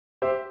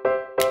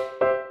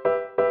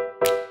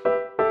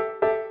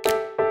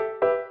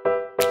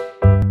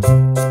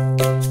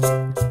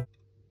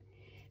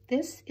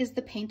This is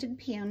the Painted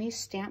Peony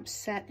Stamp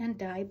Set and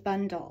Die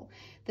Bundle.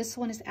 This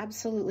one is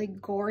absolutely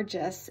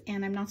gorgeous,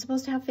 and I'm not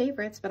supposed to have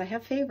favorites, but I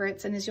have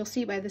favorites, and as you'll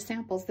see by the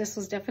samples, this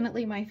was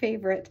definitely my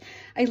favorite.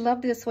 I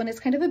love this one.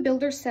 It's kind of a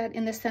builder set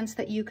in the sense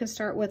that you can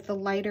start with the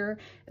lighter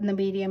and the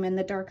medium and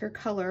the darker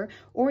color,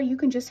 or you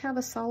can just have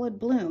a solid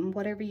bloom,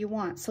 whatever you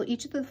want. So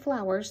each of the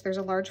flowers, there's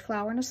a large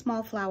flower and a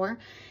small flower.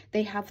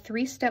 They have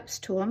 3 steps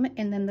to them,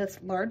 and then the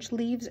large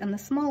leaves and the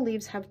small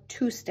leaves have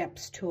 2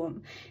 steps to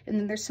them. And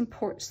then there's some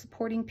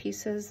supporting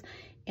pieces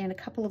and a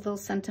couple of little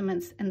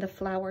sentiments in the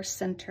flower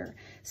center.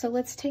 So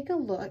let's take a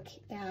look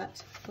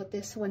at what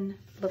this one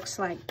looks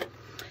like.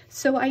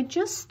 So I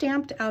just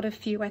stamped out a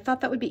few. I thought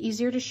that would be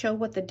easier to show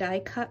what the die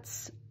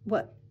cuts,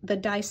 what the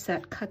die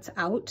set cuts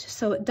out.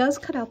 So it does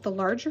cut out the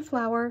larger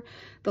flower,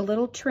 the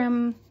little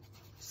trim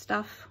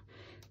stuff,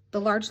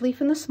 the large leaf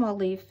and the small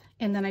leaf,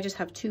 and then I just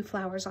have 2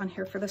 flowers on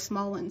here for the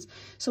small ones.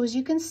 So as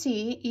you can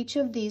see, each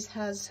of these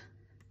has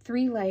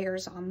 3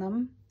 layers on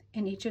them,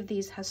 and each of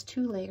these has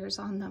 2 layers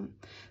on them.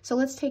 So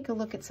let's take a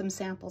look at some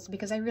samples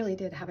because I really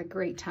did have a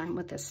great time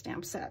with this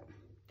stamp set.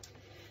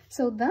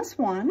 So this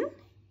one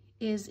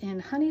is in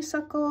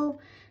honeysuckle.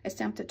 I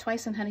stamped it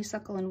twice in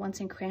honeysuckle and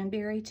once in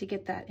cranberry to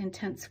get that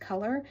intense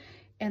color,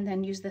 and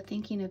then use the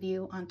thinking of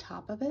you on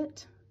top of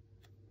it.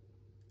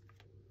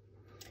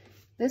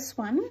 This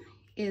one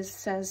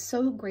says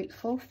so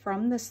grateful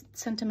from the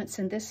sentiments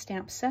in this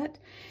stamp set,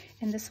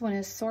 and this one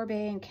is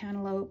sorbet and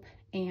cantaloupe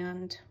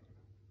and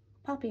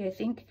poppy, I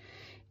think.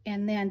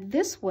 And then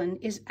this one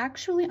is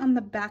actually on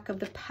the back of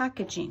the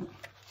packaging.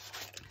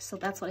 So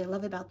that's what I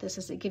love about this,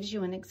 is it gives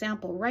you an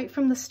example right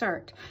from the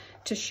start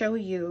to show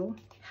you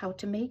how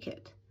to make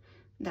it.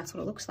 That's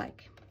what it looks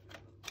like.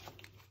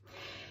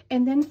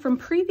 And then from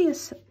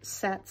previous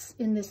sets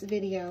in this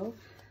video,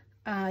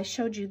 I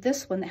showed you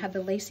this one that had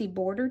the lacy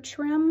border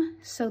trim.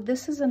 So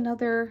this is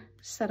another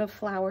set of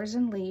flowers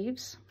and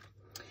leaves.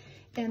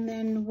 And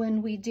then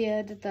when we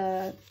did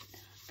the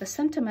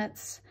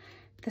sentiments,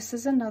 this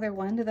is another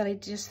one that I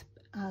just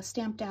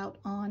stamped out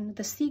on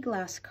the sea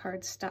glass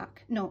cardstock.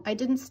 No, I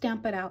didn't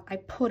stamp it out. I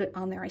put it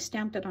on there. I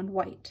stamped it on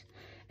white,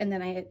 and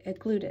then I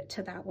glued it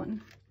to that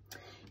one.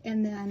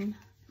 And then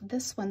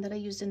this one that I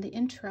used in the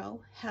intro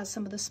has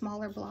some of the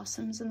smaller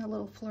blossoms and the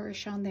little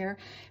flourish on there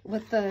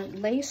with the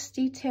lace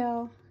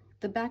detail.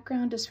 The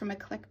background is from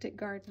Eclectic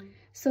Garden.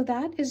 So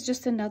that is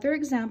just another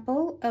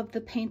example of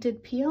the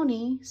Painted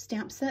Peony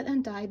Stamp Set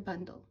and Die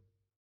Bundle.